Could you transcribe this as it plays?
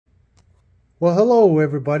Well, hello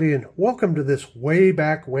everybody, and welcome to this Way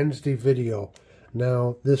Back Wednesday video.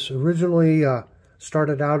 Now, this originally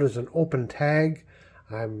started out as an open tag.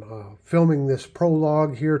 I'm filming this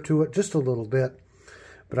prologue here to it just a little bit,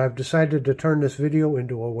 but I've decided to turn this video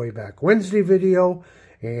into a Way Back Wednesday video.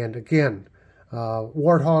 And again,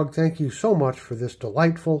 Warthog, thank you so much for this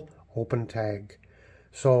delightful open tag.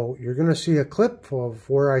 So you're going to see a clip of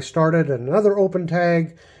where I started another open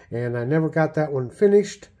tag, and I never got that one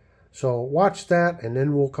finished. So watch that, and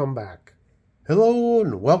then we'll come back. Hello,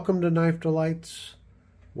 and welcome to Knife Delights.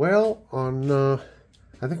 Well, on,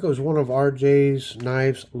 I think it was one of RJ's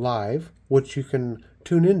Knives Live, which you can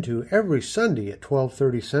tune into every Sunday at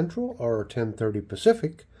 12:30 Central or 10:30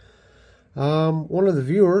 Pacific. One of the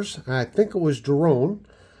viewers, I think it was Jerome,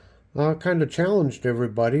 kind of challenged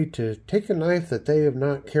everybody to take a knife that they have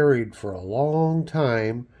not carried for a long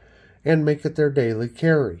time and make it their daily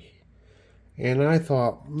carry. And I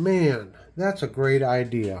thought, man, that's a great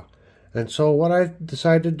idea. And so what I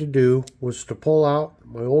decided to do was to pull out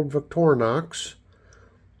my old Victorinox.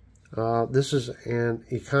 This is an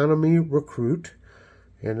Economy Recruit,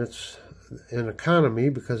 and it's an economy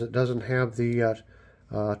because it doesn't have the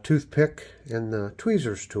toothpick and the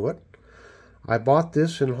tweezers to it. I bought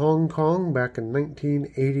this in Hong Kong back in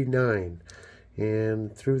 1989,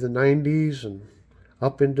 and through the 90s and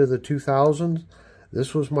up into the 2000s,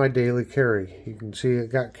 this was my daily carry. You can see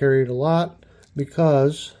it got carried a lot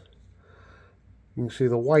because you can see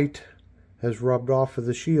the white has rubbed off of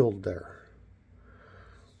the shield there.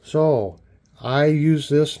 So I use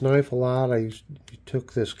this knife a lot. I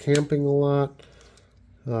took this camping a lot.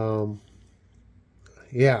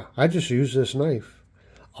 Yeah, I just use this knife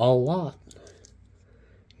a lot.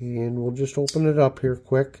 And we'll just open it up here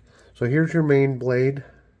quick. So here's your main blade.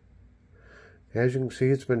 As you can see,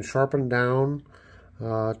 it's been sharpened down.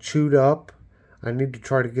 Chewed up. I need to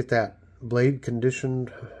try to get that blade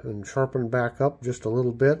conditioned and sharpened back up just a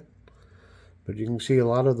little bit, but you can see a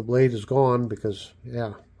lot of the blade is gone because,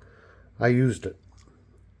 yeah, I used it.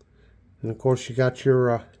 And of course you got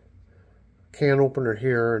your can opener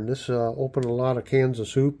here, and this opened a lot of cans of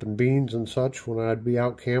soup and beans and such when I'd be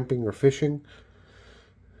out camping or fishing.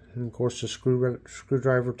 And of course the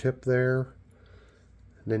screwdriver tip there,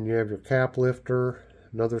 and then you have your cap lifter,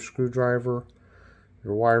 another screwdriver,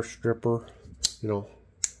 your wire stripper, you know,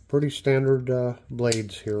 pretty standard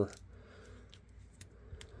blades here.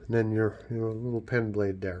 And then your little pen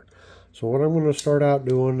blade there. So what I'm going to start out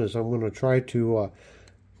doing is I'm going to try to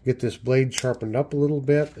get this blade sharpened up a little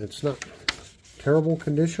bit. It's not terrible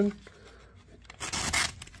condition,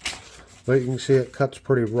 but you can see it cuts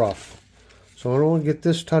pretty rough. So I want to get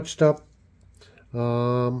this touched up,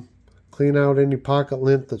 clean out any pocket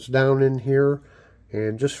lint that's down in here.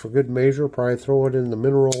 And just for good measure, probably throw it in the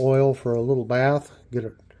mineral oil for a little bath. Get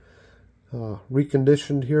it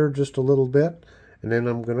reconditioned here just a little bit. And then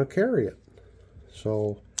I'm going to carry it.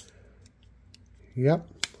 So, yep.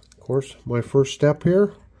 Of course, my first step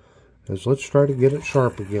here is let's try to get it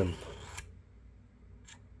sharp again.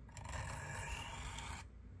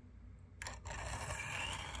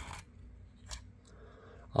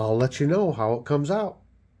 I'll let you know how it comes out.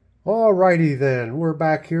 Alrighty then, we're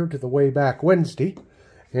back here to the Way Back Wednesday,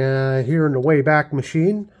 here in the Way Back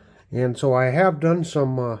machine, and so I have done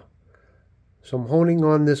some honing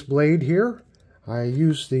on this blade here. I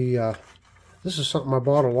use the this is something I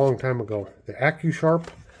bought a long time ago, the AccuSharp,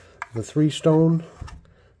 the 3-stone.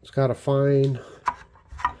 It's got a fine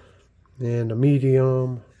and a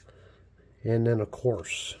medium and then a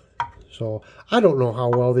coarse. So I don't know how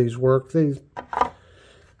well these work.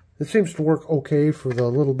 It seems to work okay for the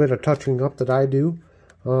little bit of touching up that I do.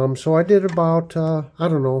 So I did about, I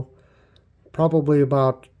don't know, probably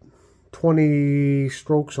about 20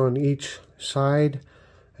 strokes on each side.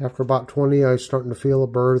 After about 20, I was starting to feel a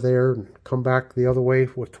burr there and come back the other way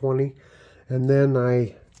with 20. And then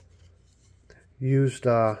I used,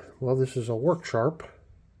 well, this is a work sharp,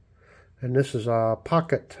 and this is a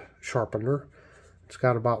pocket sharpener. It's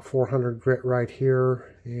got about 400 grit right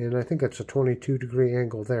here, and I think it's a 22-degree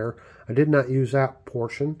angle there. I did not use that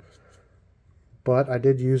portion, but I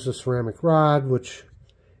did use the ceramic rod, which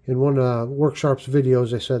in one of Worksharp's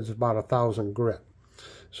videos they said it's about 1,000 grit.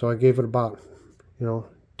 So I gave it about,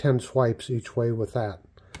 10 swipes each way with that.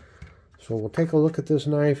 So we'll take a look at this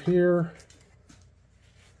knife here,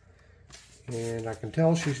 and I can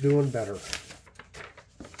tell she's doing better.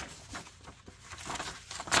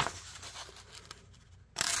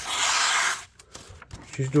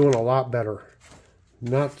 She's doing a lot better.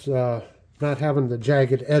 Not having the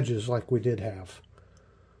jagged edges like we did have.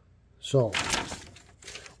 So,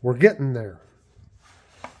 we're getting there.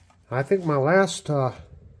 I think my last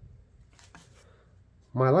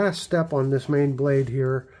my last step on this main blade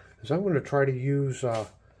here is I'm going to try to use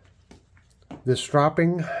this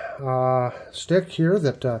stropping stick here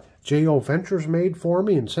that J.O. Ventures made for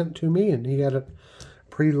me and sent to me, and he had it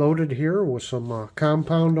preloaded here with some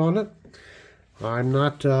compound on it. I'm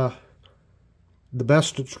not the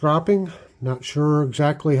best at stropping, not sure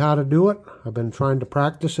exactly how to do it. I've been trying to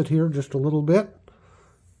practice it here just a little bit.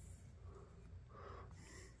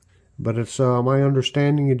 But it's my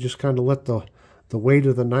understanding you just kind of let the weight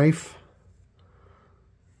of the knife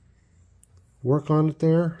work on it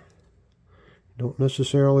there. You don't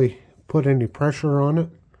necessarily put any pressure on it.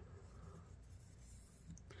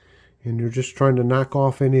 And you're just trying to knock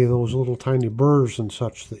off any of those little tiny burrs and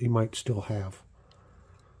such that you might still have.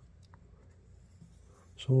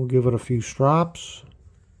 So we'll give it a few strops.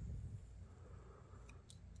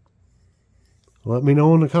 Let me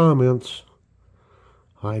know in the comments.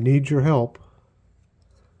 I need your help.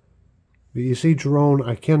 But you see, Jerome,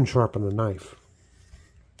 I can sharpen a knife.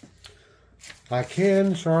 I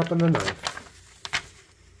can sharpen a knife.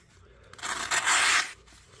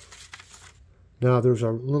 Now there's a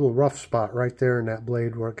little rough spot right there in that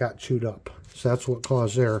blade where it got chewed up. So that's what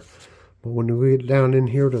caused there. But when we get down in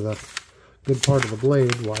here to the good part of the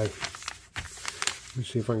blade, why, let me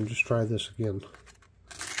see if I can just try this again.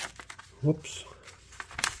 Whoops.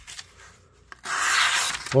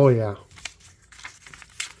 Oh yeah.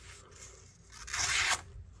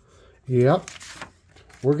 Yep.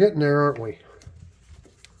 We're getting there, aren't we?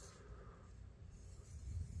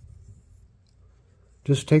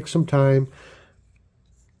 Just take some time.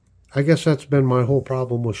 I guess that's been my whole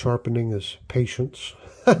problem with sharpening is patience.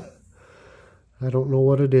 I don't know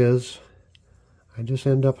what it is. I just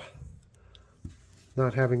end up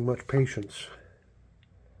not having much patience.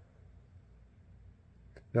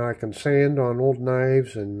 Now I can sand on old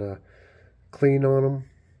knives and clean on them.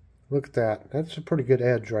 Look at that. That's a pretty good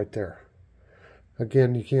edge right there.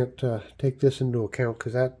 Again, you can't take this into account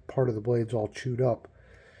because that part of the blade's all chewed up.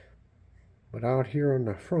 But out here on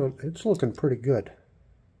the front, it's looking pretty good.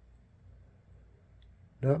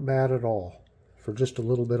 Not bad at all for just a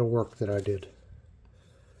little bit of work that I did,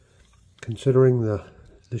 considering the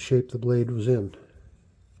shape the blade was in.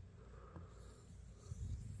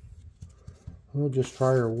 We'll just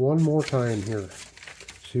try her one more time here.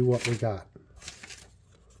 See what we got.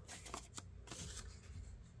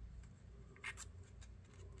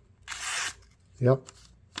 Yep.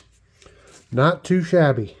 Not too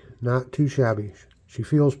shabby. Not too shabby. She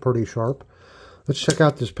feels pretty sharp. Let's check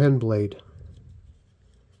out this pen blade.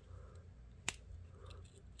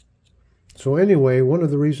 So anyway, one of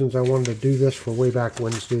the reasons I wanted to do this for Way Back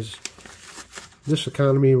Wednesdays, this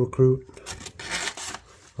Economy Recruit.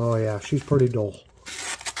 Oh yeah, she's pretty dull.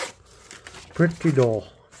 Pretty dull.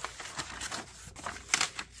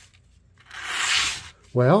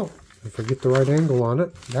 Well, if I get the right angle on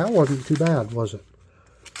it, that wasn't too bad, was it?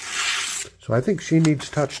 So I think she needs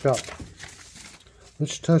touched up.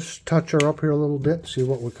 Let's touch her up here a little bit, see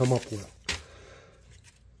what we come up with.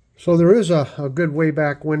 So there is a good Way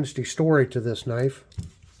Back Wednesday story to this knife.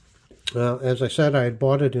 As I said, I had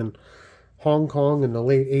bought it in Hong Kong in the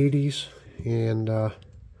late 80s. And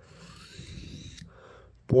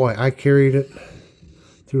boy, I carried it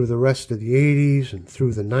through the rest of the 80s and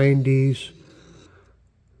through the 90s.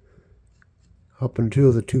 Up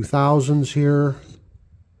until the 2000s here.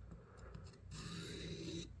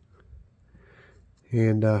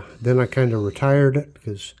 And then I kind of retired it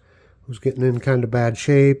because it was getting in kind of bad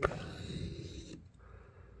shape.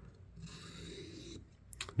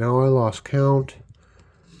 Now I lost count.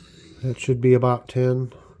 That should be about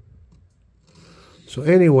 10. So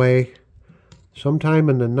anyway, sometime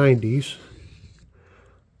in the 90s,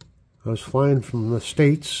 I was flying from the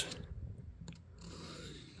States.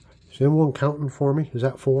 Is anyone counting for me? Is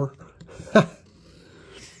that 4?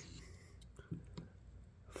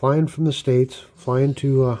 Flying from the States, flying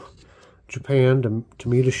to Japan to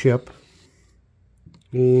meet a ship.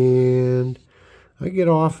 And I get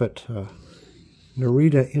off at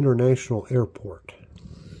Narita International Airport.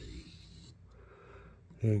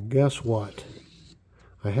 And guess what?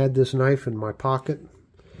 I had this knife in my pocket,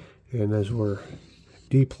 and as we're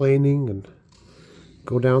deplaning and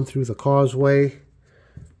go down through the causeway,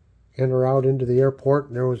 enter out into the airport,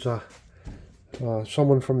 and there was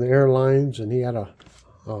someone from the airlines, and he had a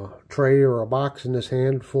tray or a box in his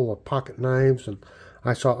hand full of pocket knives, and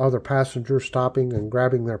I saw other passengers stopping and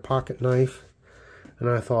grabbing their pocket knife, and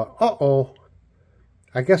I thought, uh-oh,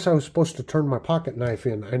 I guess I was supposed to turn my pocket knife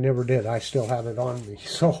in. I never did. I still had it on me.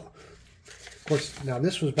 So, of course, now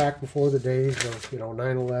this was back before the days of,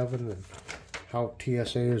 9/11 and how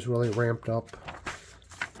TSA is really ramped up.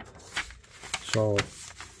 So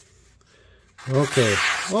Okay.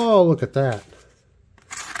 Oh, look at that.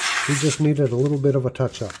 We just needed a little bit of a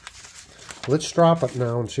touch-up. Let's drop it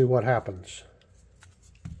now and see what happens.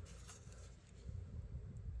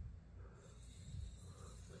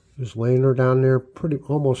 Just laying her down there pretty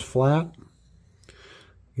almost flat.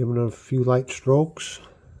 Giving it a few light strokes.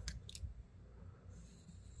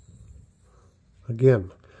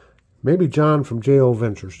 Again, maybe John from J.O.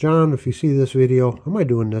 Ventures. John, if you see this video, am I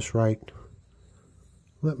doing this right?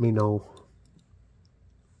 Let me know.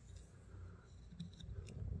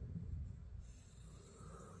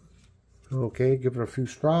 Okay, give it a few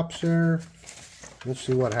strops there. Let's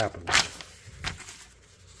see what happens.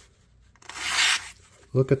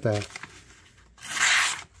 Look at that.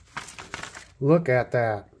 Look at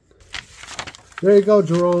that. There you go,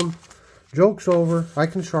 Jerome. Joke's over. I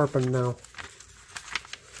can sharpen now.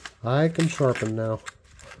 I can sharpen now.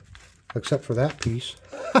 Except for that piece.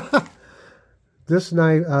 This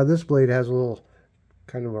knife, this blade has a little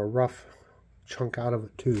kind of a rough chunk out of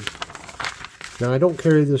it too. Now I don't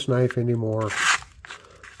carry this knife anymore.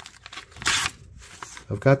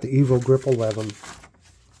 I've got the Evo Grip 11.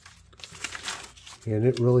 And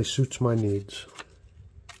it really suits my needs.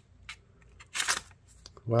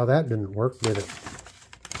 Well, that didn't work, did it?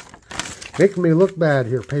 Making me look bad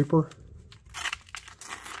here, paper.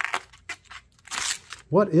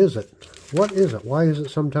 What is it? What is it? Why is it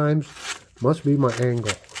sometimes? Must be my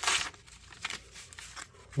angle.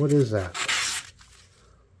 What is that?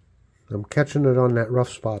 I'm catching it on that rough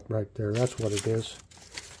spot right there. That's what it is.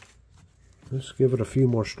 Let's give it a few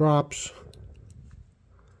more strops.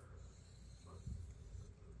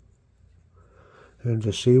 And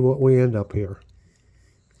just see what we end up here.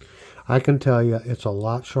 I can tell you it's a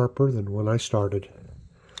lot sharper than when I started.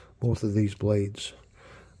 Both of these blades.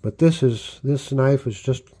 But this knife is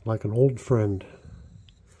just like an old friend.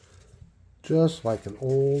 Just like an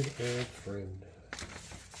old friend.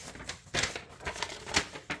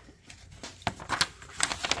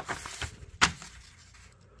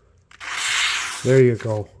 There you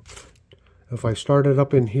go. If I start it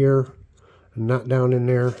up in here and not down in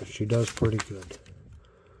there, she does pretty good.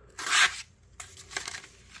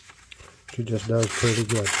 She just does pretty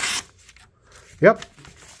good. Yep.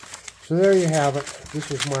 So there you have it. This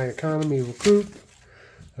is my Economy Recruit.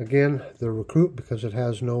 Again, the Recruit because it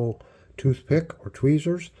has no toothpick or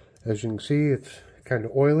tweezers. As you can see, it's kind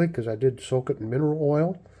of oily because I did soak it in mineral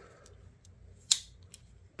oil.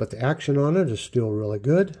 But the action on it is still really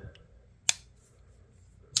good.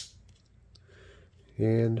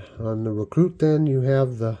 And on the Recruit then, you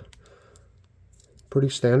have the pretty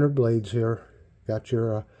standard blades here. Got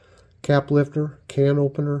your cap lifter, can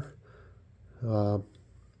opener,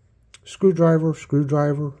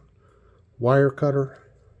 screwdriver, wire cutter,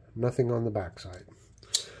 nothing on the backside.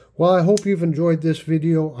 Well, I hope you've enjoyed this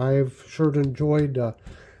video. I've sure enjoyed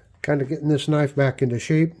kind of getting this knife back into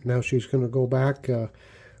shape. Now she's going to go back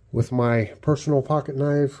with my personal pocket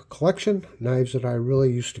knife collection, knives that I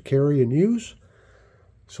really used to carry and use.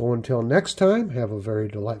 So until next time, have a very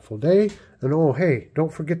delightful day. And oh, hey,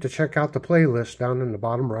 don't forget to check out the playlist down in the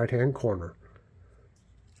bottom right-hand corner.